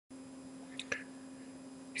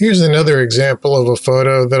Here's another example of a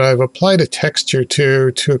photo that I've applied a texture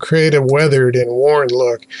to create a weathered and worn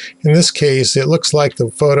look. In this case, it looks like the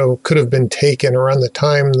photo could have been taken around the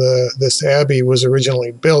time this abbey was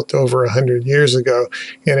originally built over 100 years ago,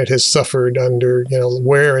 and it has suffered under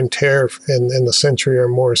wear and tear in the century or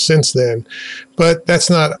more since then. But that's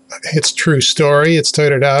not its true story. It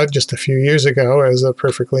started out just a few years ago as a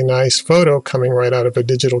perfectly nice photo coming right out of a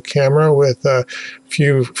digital camera with a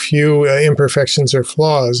few imperfections or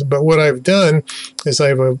flaws. But what I've done is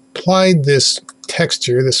I've applied this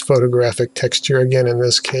texture, this photographic texture, again in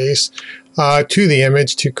this case, to the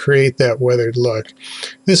image to create that weathered look.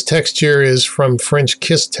 This texture is from French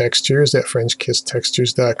Kiss Textures at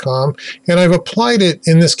FrenchKissTextures.com, and I've applied it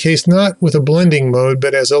in this case not with a blending mode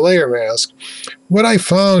but as a layer mask. What I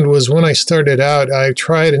found was when I started out, I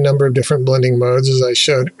tried a number of different blending modes as I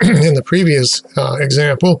showed in the previous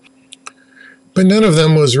example, but none of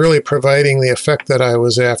them was really providing the effect that I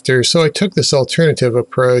was after. So I took this alternative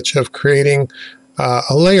approach of creating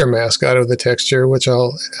a layer mask out of the texture, which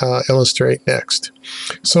I'll illustrate next.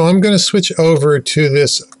 So I'm going to switch over to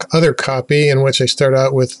this other copy in which I start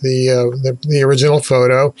out with the original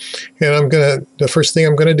photo, and the first thing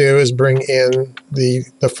I'm going to do is bring in the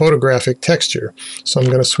photographic texture. So I'm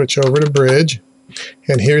going to switch over to Bridge,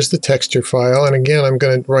 and here's the texture file, and again I'm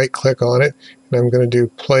going to right click on it, and I'm going to do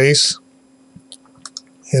Place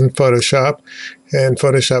in Photoshop, and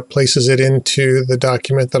Photoshop places it into the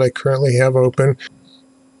document that I currently have open.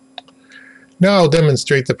 Now I'll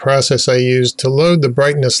demonstrate the process I used to load the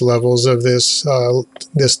brightness levels of this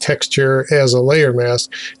texture as a layer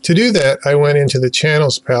mask. To do that, I went into the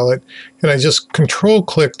Channels palette and I just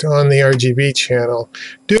control-clicked on the RGB channel.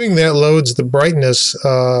 Doing that loads the brightness,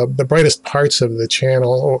 the brightest parts of the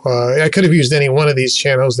channel. I could have used any one of these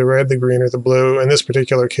channels, the red, the green, or the blue. In this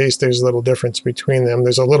particular case, there's a little difference between them.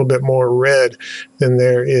 There's a little bit more red than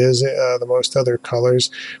there is the most other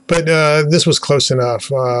colors. But this was close enough.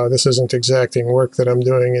 This isn't exacting work that I'm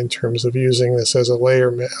doing in terms of using this as a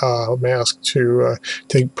layer mask to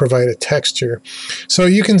provide a texture. So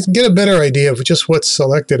you can get a better idea of just what's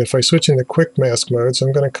selected if I switch into quick mask mode. So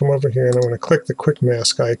I'm going to come over here and I'm going to click the quick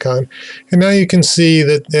mask icon, and now you can see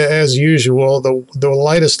that as usual the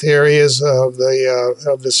lightest areas of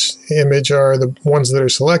this image are the ones that are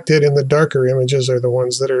selected, and the darker images are the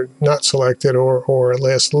ones that are not selected or at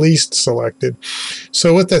least selected.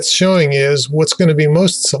 So what that's showing is what's going to be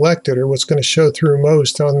most selected, or what's going to show through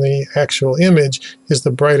most on the actual image, is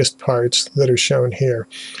the brightest parts that are shown here.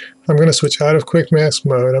 I'm going to switch out of quick mask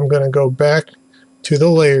mode. I'm going to go back to the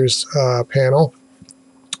layers panel,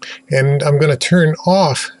 and I'm going to turn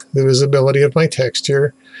off the visibility of my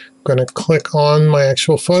texture. I'm going to click on my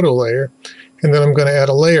actual photo layer, and then I'm going to add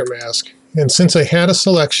a layer mask. And since I had a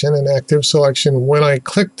selection, an active selection, when I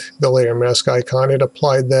clicked the layer mask icon, it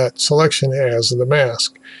applied that selection as the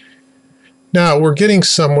mask. Now we're getting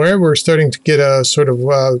somewhere. We're starting to get a sort of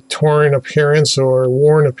torn appearance or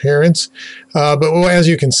worn appearance. But as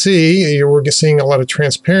you can see, we're seeing a lot of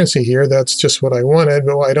transparency here. That's just what I wanted,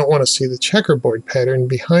 but I don't want to see the checkerboard pattern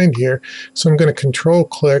behind here. So I'm going to control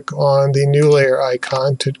click on the new layer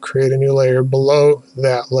icon to create a new layer below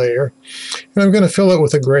that layer. And I'm going to fill it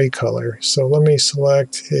with a gray color. So let me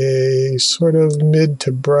select a sort of mid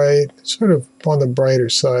to bright, sort of on the brighter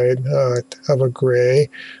side of a gray.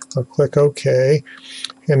 I'll click OK,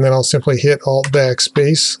 and then I'll simply hit Alt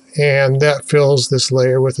Backspace, and that fills this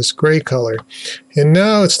layer with this gray color. And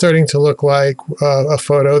now it's starting to look like a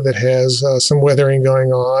photo that has some weathering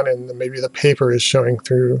going on, and maybe the paper is showing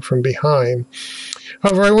through from behind.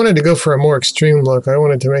 However, I wanted to go for a more extreme look. I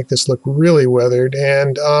wanted to make this look really weathered,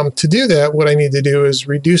 and to do that, what I need to do is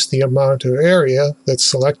reduce the amount of area that's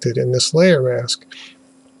selected in this layer mask.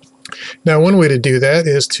 Now, one way to do that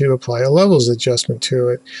is to apply a levels adjustment to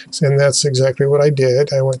it, and that's exactly what I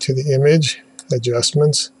did. I went to the Image,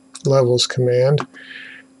 Adjustments, Levels command,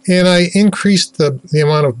 and I increased the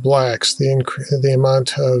amount of blacks, the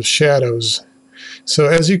amount of shadows. So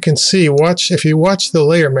as you can see, if you watch the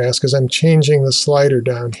layer mask as I'm changing the slider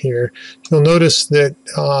down here, you'll notice that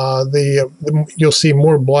you'll see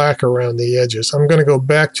more black around the edges. I'm going to go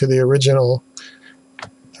back to the original.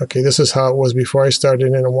 Okay, this is how it was before I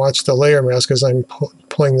started, and watch the layer mask as I'm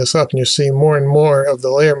pulling this up, and you see more and more of the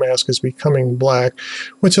layer mask is becoming black,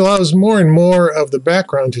 which allows more and more of the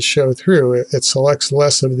background to show through. It selects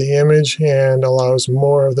less of the image and allows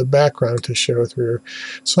more of the background to show through.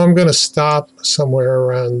 So I'm going to stop somewhere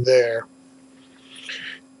around there.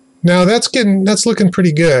 Now that's looking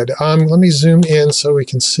pretty good. Let me zoom in so we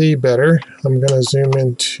can see better. I'm going to zoom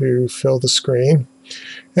in to fill the screen.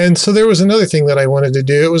 And so there was another thing that I wanted to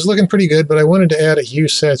do. It was looking pretty good, but I wanted to add a hue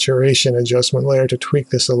saturation adjustment layer to tweak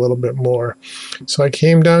this a little bit more. So I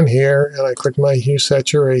came down here and I clicked my hue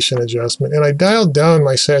saturation adjustment, and I dialed down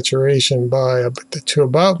my saturation to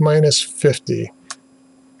about -50.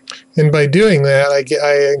 And by doing that,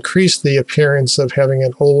 I increased the appearance of having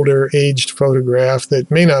an older, aged photograph that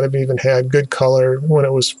may not have even had good color when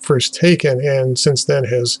it was first taken, and since then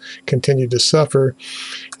has continued to suffer.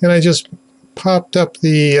 And I just popped up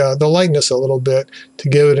the lightness a little bit to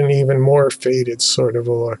give it an even more faded sort of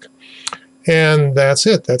a look. And that's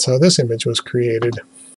it. That's how this image was created.